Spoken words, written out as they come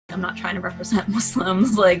I'm not trying to represent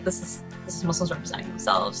Muslims. Like, this is Muslims representing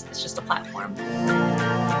themselves. It's just a platform.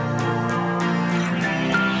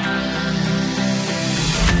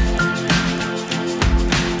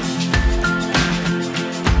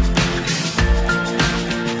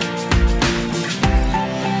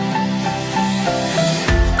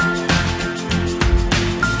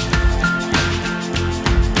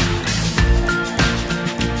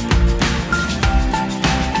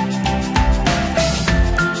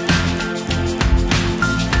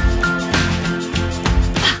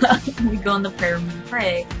 We go in the prayer room and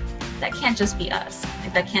pray. That can't just be us.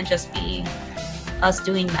 Like, that can't just be us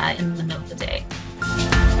doing that in the middle of the day.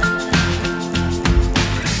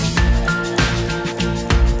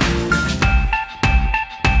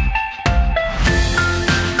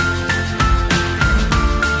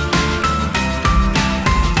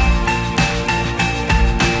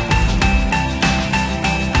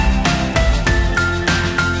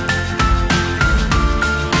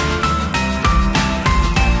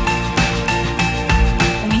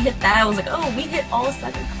 I was like, oh, we hit all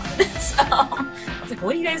 7 continents. I was like,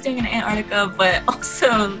 what are you guys doing in Antarctica? But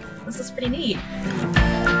also, this is pretty neat.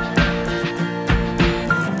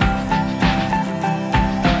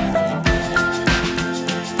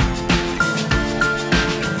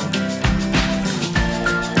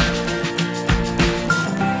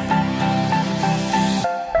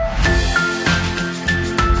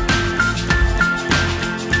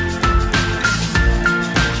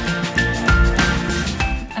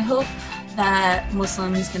 That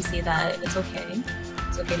Muslims can see that it's okay.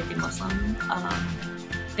 It's okay to be Muslim.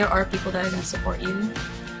 There are people that are going to support you.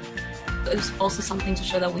 It's also something to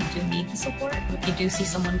show that we do need the support. If you do see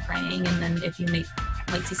someone praying, and then if you might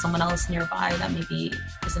see someone else nearby that maybe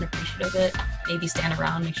isn't appreciative of it, maybe stand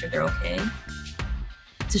around, make sure they're okay.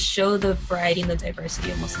 To show the variety and the diversity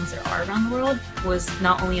of Muslims there are around the world was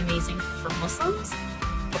not only amazing for Muslims,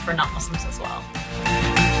 but for non-Muslims as well.